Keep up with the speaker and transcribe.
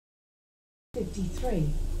53.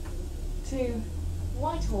 To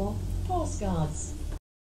Whitehall Horse Guards.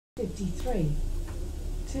 53.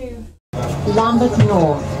 To Lambeth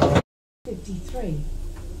North. 53.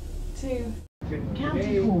 To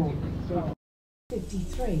County Hall.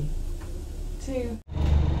 53. To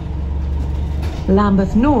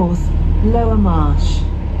Lambeth North, Lower Marsh.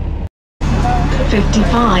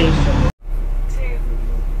 55. To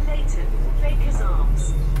Leighton, Baker's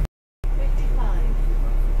Arms. 55.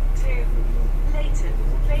 To Leighton,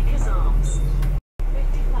 Baker's Arms.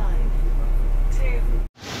 55. To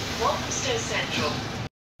Walthamstow Central.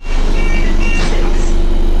 56.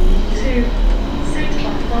 To St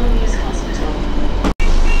Bartholomew's Hospital.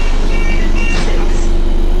 56.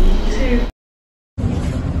 To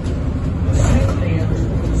Smithfield,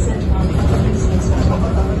 St Bartholomew's Hospital.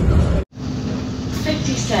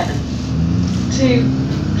 57. To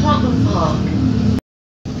Tottenham Park.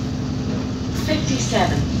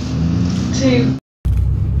 57. To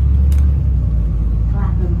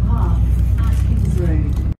Clapham Park, Atkins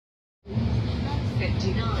Road.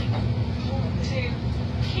 59. To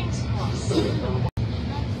King's Cross.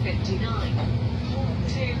 59.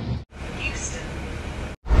 To Euston.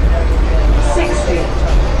 60.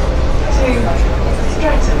 To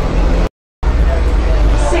Streatham.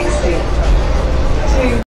 60. To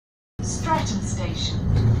Stratford Station.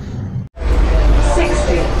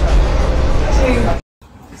 60. To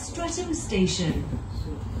Streatham Station.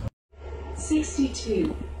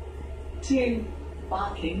 62. To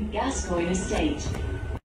Barking Gascoigne Estate.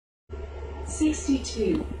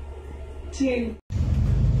 62. To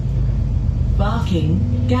Barking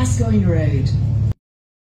Gascoigne Road.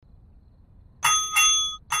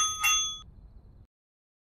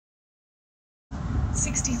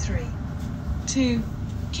 63. To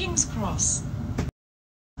King's Cross.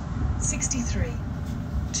 63.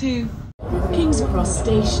 To King's Cross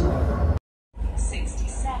Station.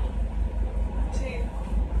 67. To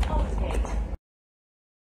Aldgate.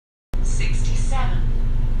 67.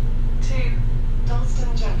 To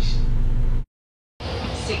Dalston Junction.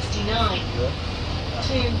 69.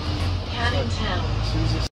 To Camden Town.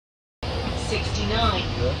 69.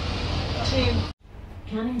 To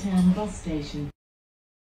Camden Town Bus Station.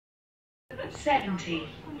 70.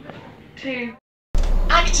 To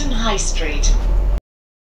Acton High Street.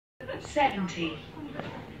 70.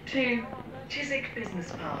 To Chiswick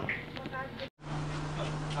Business Park.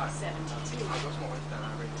 72.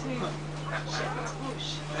 To Shepherd's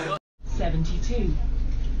Bush. 72.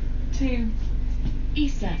 To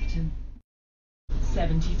East Acton.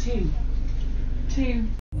 72. To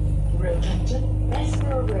Roehampton,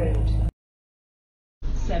 Westborough Road.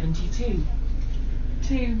 72.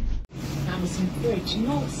 To Hammersmith Bridge,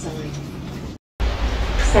 North Side.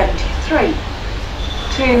 73.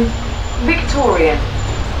 To Victoria.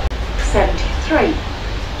 73.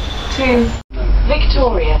 To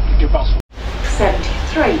Victoria.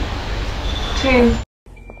 73. To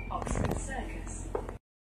Oxford Circus.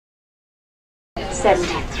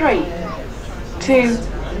 73. To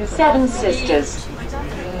Seven Sisters.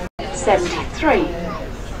 73.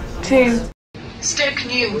 To Stoke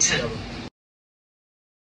Newington.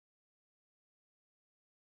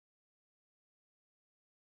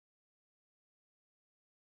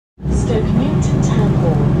 Tottenham Town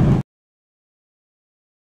Hall.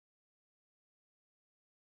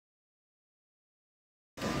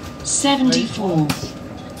 74.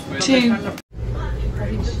 To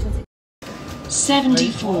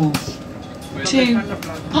 74. To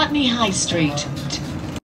Putney High Street.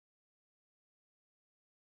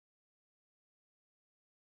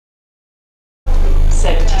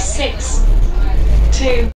 76.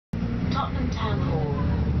 To Tottenham Town Hall.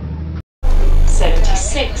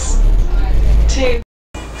 76. To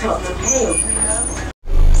Tottenham Hale.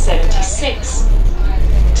 76.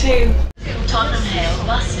 To Tottenham Hale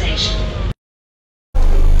Bus Station.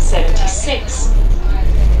 76.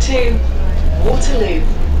 To Waterloo.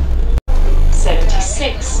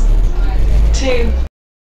 76. To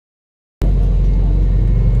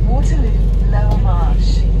Waterloo, Lower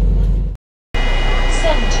Marsh.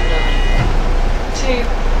 79. To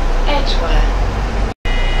Edgware.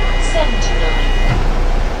 79.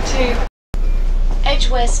 To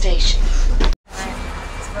Edgware Station.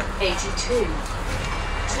 82.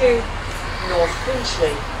 To North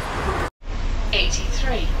Finchley.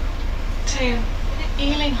 83. To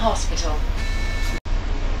Ealing Hospital.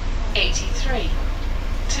 83.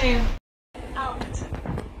 To Alberton.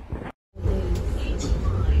 85.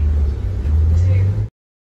 To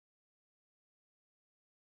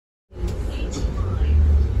 85.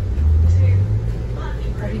 To Putney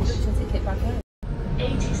Bridge.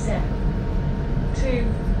 87. To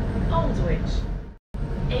Aldwych.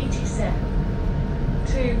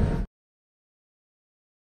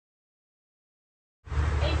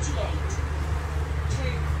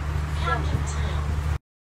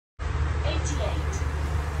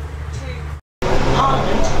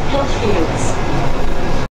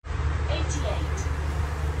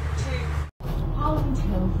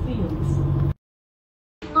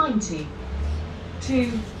 90.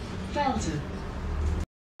 To Felton.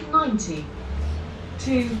 90.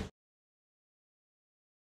 To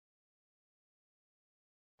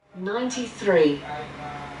 93.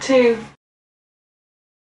 To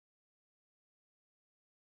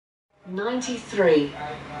 93.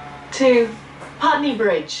 To Putney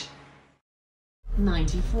Bridge.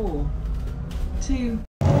 94. To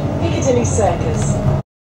Piccadilly Circus.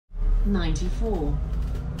 94.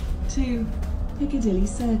 To Piccadilly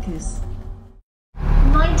Circus.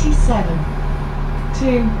 97.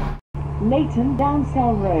 To Leighton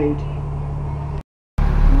Downsell Road.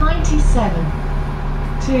 97.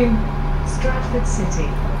 To Stratford City.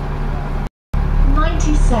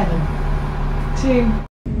 97. To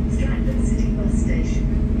Stratford City Bus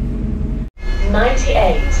Station.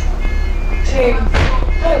 98. To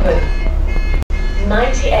Holborn.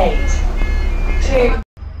 98. To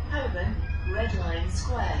Holborn Red Lion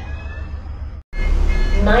Square.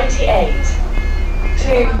 98.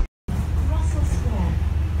 To Russell Square.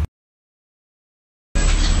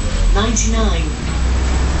 99.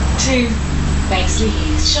 To Bexley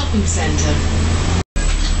Heath Shopping Centre.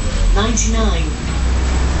 99.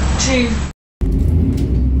 To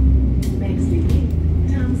Bexley Heath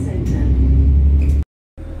Town Centre.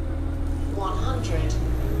 100.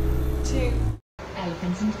 To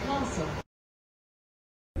Elephant and Castle.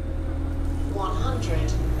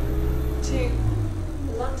 100. To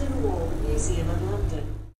London Wall Museum of London.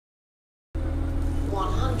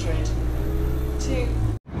 100. To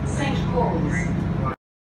St Paul's.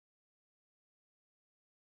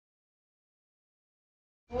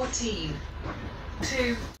 14.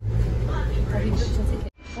 To Putney Bridge.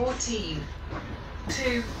 14.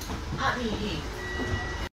 To Putney Heath.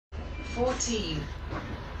 14.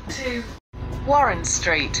 To Warren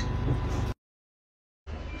Street.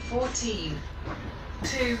 14.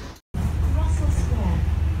 To Russell Square.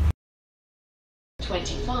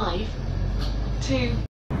 25. To